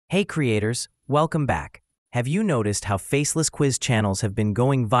Hey creators, welcome back. Have you noticed how faceless quiz channels have been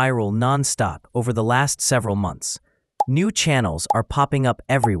going viral non-stop over the last several months? New channels are popping up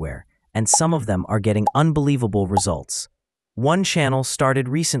everywhere, and some of them are getting unbelievable results. One channel started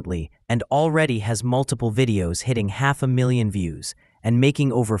recently and already has multiple videos hitting 500,000 views and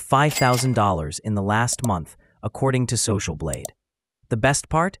making over $5,000 in the last month, according to Social Blade. The best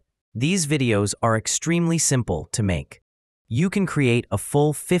part? These videos are extremely simple to make. You can create a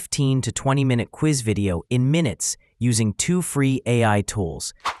full 15 to 20-minute quiz video in minutes using two free AI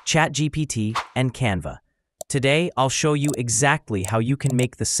tools, ChatGPT and Canva. Today, I'll show you exactly how you can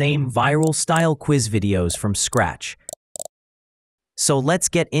make the same viral-style quiz videos from scratch. So let's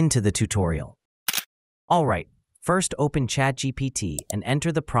get into the tutorial. Alright, first open ChatGPT and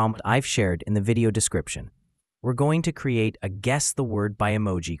enter the prompt I've shared in the video description. We're going to create a Guess the Word by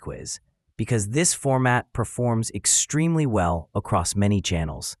Emoji quiz, because this format performs extremely well across many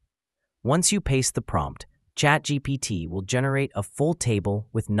channels. Once you paste the prompt, ChatGPT will generate a full table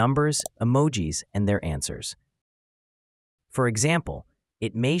with numbers, emojis, and their answers. For example,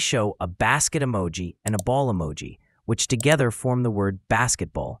 it may show a basket emoji and a ball emoji, which together form the word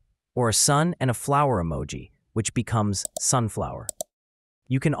basketball, or a sun and a flower emoji, which becomes sunflower.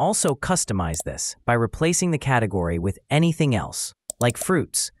 You can also customize this by replacing the category with anything else, like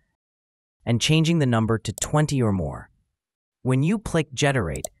fruits, and changing the number to 20 or more. When you click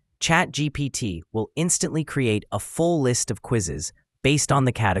Generate, ChatGPT will instantly create a full list of quizzes based on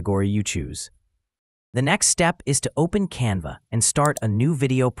the category you choose. The next step is to open Canva and start a new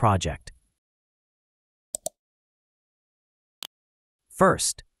video project.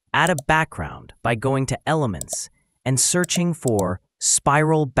 First, add a background by going to Elements and searching for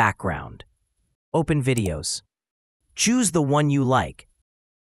Spiral Background. Open Videos. Choose the one you like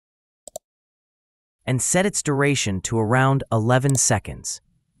and set its duration to around 11 seconds.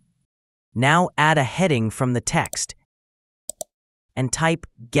 Now add a heading from the text and type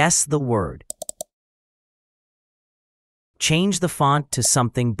Guess the Word. Change the font to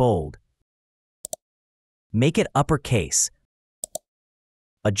something bold. Make it uppercase.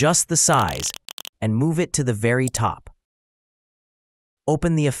 Adjust the size and move it to the very top.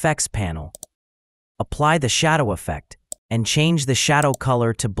 Open the Effects panel. Apply the shadow effect and change the shadow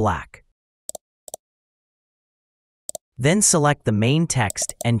color to black. Then select the main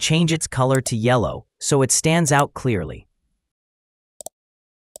text and change its color to yellow so it stands out clearly.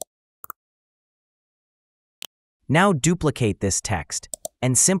 Now duplicate this text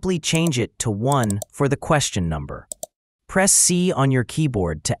and simply change it to 1 for the question number. Press C on your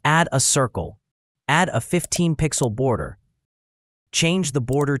keyboard to add a circle. Add a 15-pixel border. Change the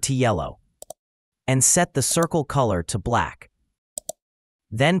border to yellow and set the circle color to black.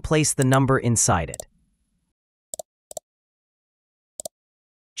 Then place the number inside it.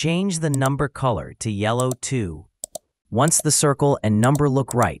 Change the number color to yellow too. Once the circle and number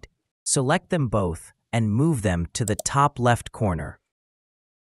look right, select them both and move them to the top left corner.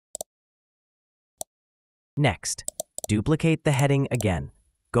 Next, duplicate the heading again.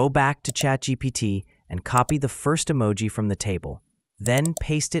 Go back to ChatGPT and copy the first emoji from the table. Then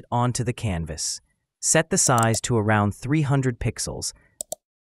paste it onto the canvas. Set the size to around 300 pixels.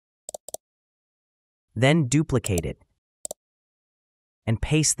 Then duplicate it and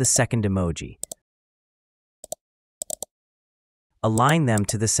paste the second emoji. Align them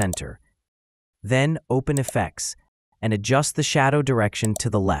to the center. Then open Effects and adjust the shadow direction to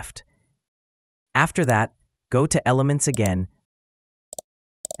the left. After that, go to Elements again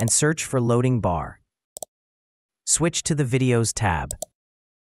and search for Loading Bar. Switch to the Videos tab.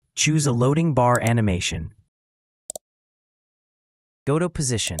 Choose a loading bar animation. Go to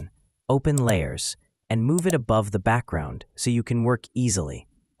Position, open Layers, and move it above the background so you can work easily.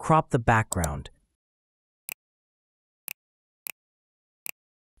 Crop the background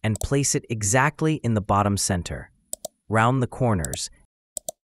and place it exactly in the bottom center. Round the corners.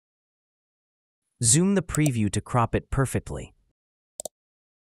 Zoom the preview to crop it perfectly.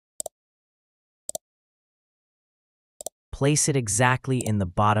 Place it exactly in the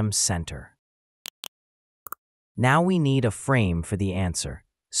bottom center. Now we need a frame for the answer.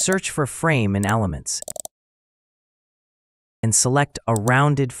 Search for Frame in Elements and select a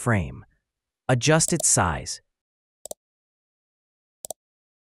rounded frame. Adjust its size.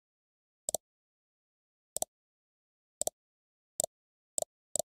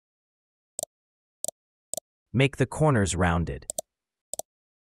 Make the corners rounded.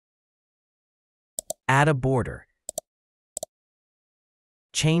 Add a border.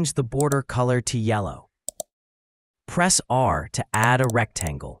 Change the border color to yellow. Press R to add a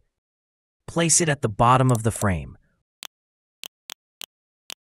rectangle. Place it at the bottom of the frame.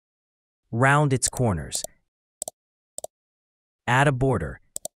 round its corners. Add a border.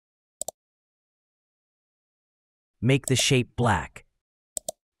 Make the shape black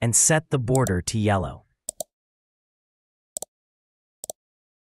and set the border to yellow.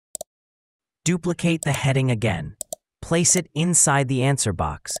 Duplicate the heading again. Place it inside the answer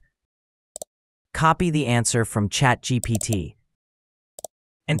box. Copy the answer from ChatGPT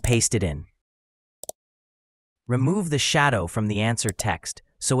and paste it in. Remove the shadow from the answer text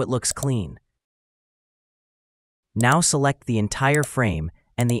so it looks clean. Now select the entire frame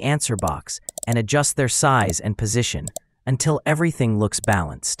and the answer box and adjust their size and position until everything looks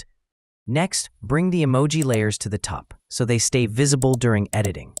balanced. Next, bring the emoji layers to the top so they stay visible during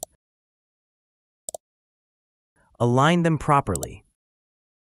editing. Align them properly.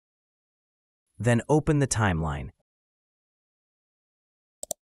 Then open the timeline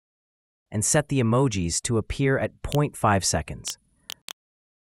and set the emojis to appear at 0.5 seconds.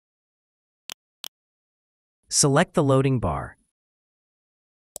 Select the loading bar.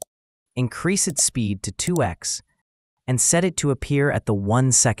 Increase its speed to 2x and set it to appear at the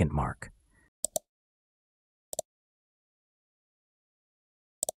 1 second mark.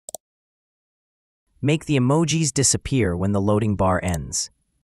 Make the emojis disappear when the loading bar ends.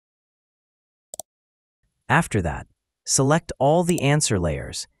 After that, select all the answer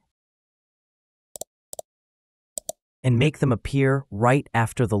layers and make them appear right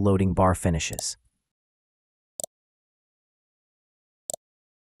after the loading bar finishes.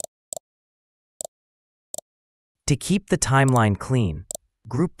 To keep the timeline clean,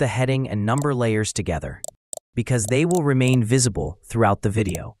 group the heading and number layers together because they will remain visible throughout the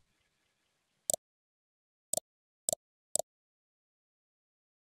video.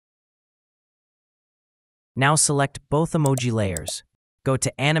 Now select both emoji layers. Go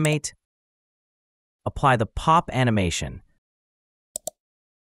to Animate, apply the pop animation.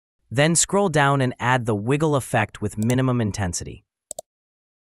 Then scroll down and add the wiggle effect with minimum intensity.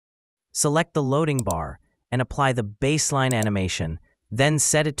 Select the loading bar and apply the baseline animation, then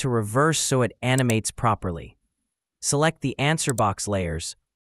set it to reverse so it animates properly. Select the answer box layers.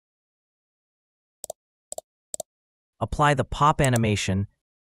 Apply the pop animation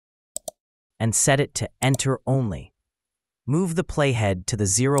and set it to enter only. Move the playhead to the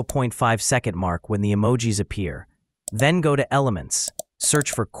 0.5 second mark when the emojis appear. Then go to Elements,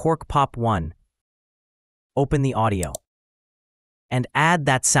 search for Cork Pop 1, open the audio, and add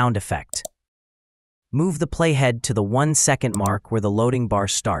that sound effect. Move the playhead to the 1 second mark where the loading bar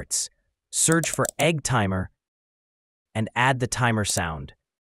starts. Search for Egg Timer and add the timer sound.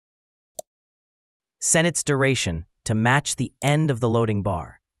 Set its duration to match the end of the loading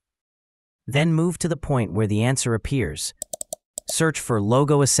bar. Then move to the point where the answer appears. Search for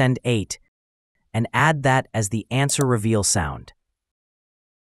Logo Ascend 8 and add that as the answer reveal sound.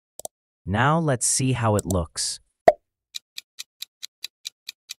 Now let's see how it looks.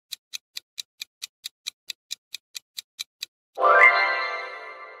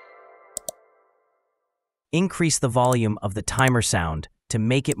 Increase the volume of the timer sound to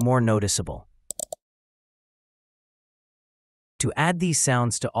make it more noticeable. To add these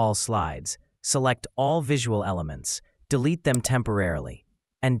sounds to all slides, select all visual elements, delete them temporarily,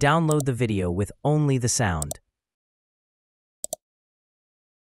 and download the video with only the sound.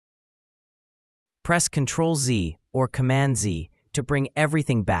 Press Ctrl-Z or Command-Z to bring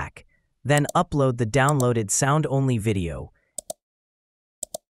everything back, then upload the downloaded sound-only video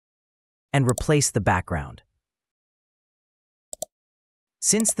and replace the background.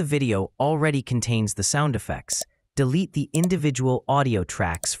 Since the video already contains the sound effects, delete the individual audio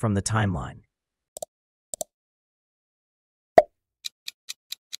tracks from the timeline.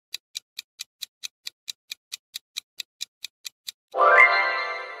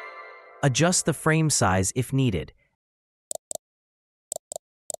 Adjust the frame size if needed.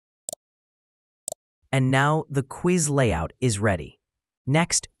 And now the quiz layout is ready.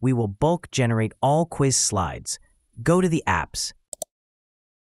 Next, we will bulk generate all quiz slides. Go to the apps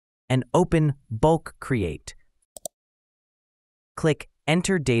and open Bulk Create. Click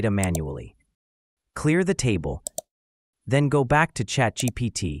Enter Data manually. Clear the table, then go back to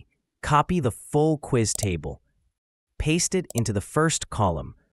ChatGPT, copy the full quiz table, paste it into the first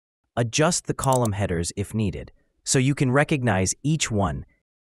column, adjust the column headers if needed, so you can recognize each one,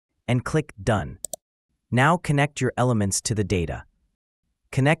 and click Done. Now connect your elements to the data.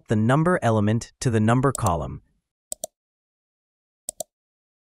 Connect the number element to the number column,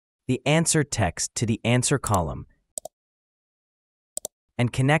 the answer text to the answer column,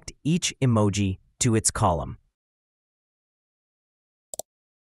 and connect each emoji to its column.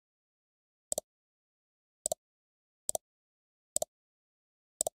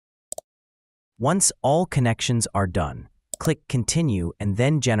 Once all connections are done, click Continue and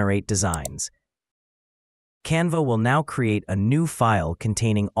then Generate Designs. Canva will now create a new file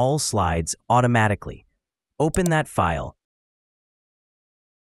containing all slides automatically. Open that file,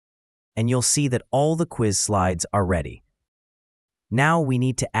 and you'll see that all the quiz slides are ready. Now we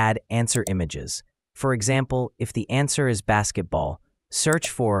need to add answer images. For example, if the answer is basketball,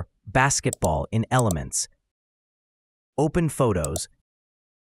 search for basketball in Elements. Open Photos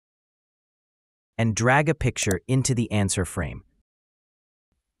and drag a picture into the answer frame.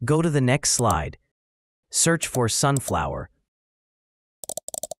 Go to the next slide. Search for sunflower.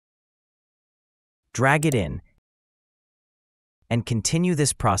 Drag it in and continue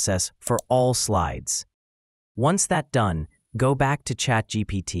this process for all slides. Once that's done, go back to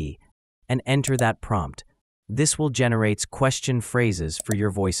ChatGPT and enter that prompt. This will generate question phrases for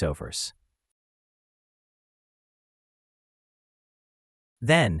your voiceovers.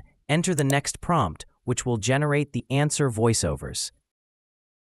 Then, enter the next prompt, which will generate the answer voiceovers.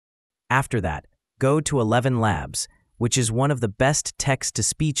 After that, go to 11 Labs, which is one of the best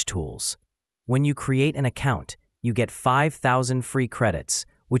text-to-speech tools. When you create an account, you get 5,000 free credits,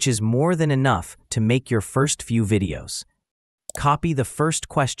 which is more than enough to make your first few videos. Copy the first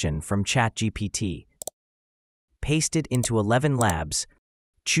question from ChatGPT. Paste it into 11 Labs.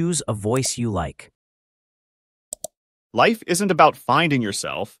 Choose a voice you like. Life isn't about finding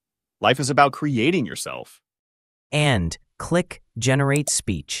yourself. Life is about creating yourself. And click Generate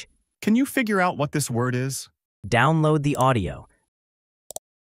Speech. Can you figure out what this word is? Download the audio.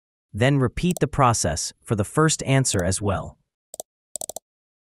 Then repeat the process for the first answer as well.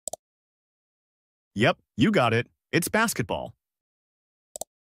 Yep, you got it. It's basketball.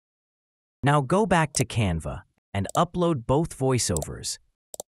 Now go back to Canva and upload both voiceovers.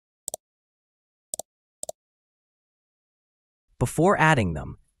 Before adding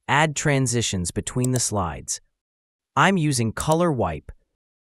them, add transitions between the slides. I'm using Color Wipe,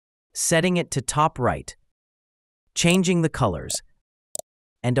 setting it to top right, changing the colors,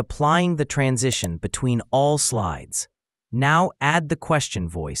 and applying the transition between all slides. Now add the question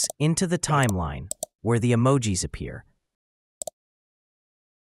voice into the timeline where the emojis appear.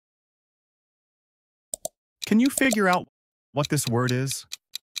 Can you figure out what this word is?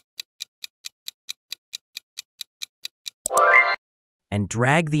 And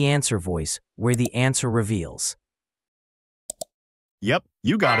drag the answer voice where the answer reveals. Yep,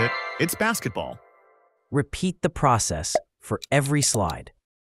 you got it. It's basketball. Repeat the process for every slide.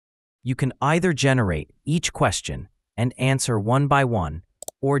 You can either generate each question and answer one by one,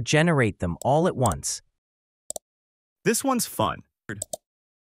 or generate them all at once. This one's fun.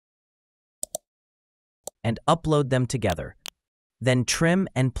 And upload them together. Then trim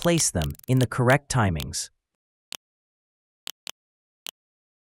and place them in the correct timings.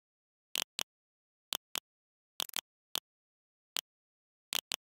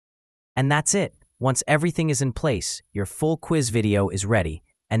 And that's it. Once everything is in place, your full quiz video is ready,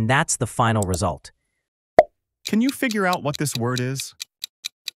 and that's the final result. Can you figure out what this word is?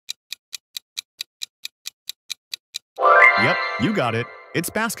 Yep, you got it. It's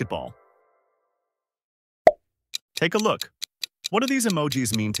basketball. Take a look. What do these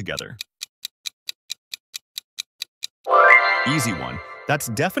emojis mean together? Easy one. That's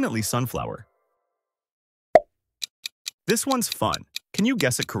definitely sunflower. This one's fun. Can you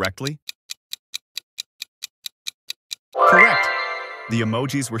guess it correctly? Correct. The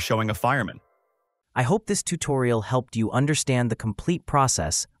emojis were showing a fireman. I hope this tutorial helped you understand the complete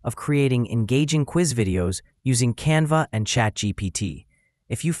process of creating engaging quiz videos using Canva and ChatGPT.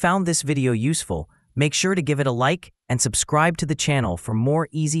 If you found this video useful, make sure to give it a like and subscribe to the channel for more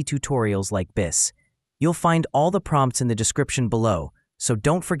easy tutorials like this. You'll find all the prompts in the description below, so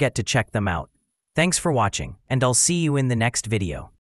don't forget to check them out. Thanks for watching, and I'll see you in the next video.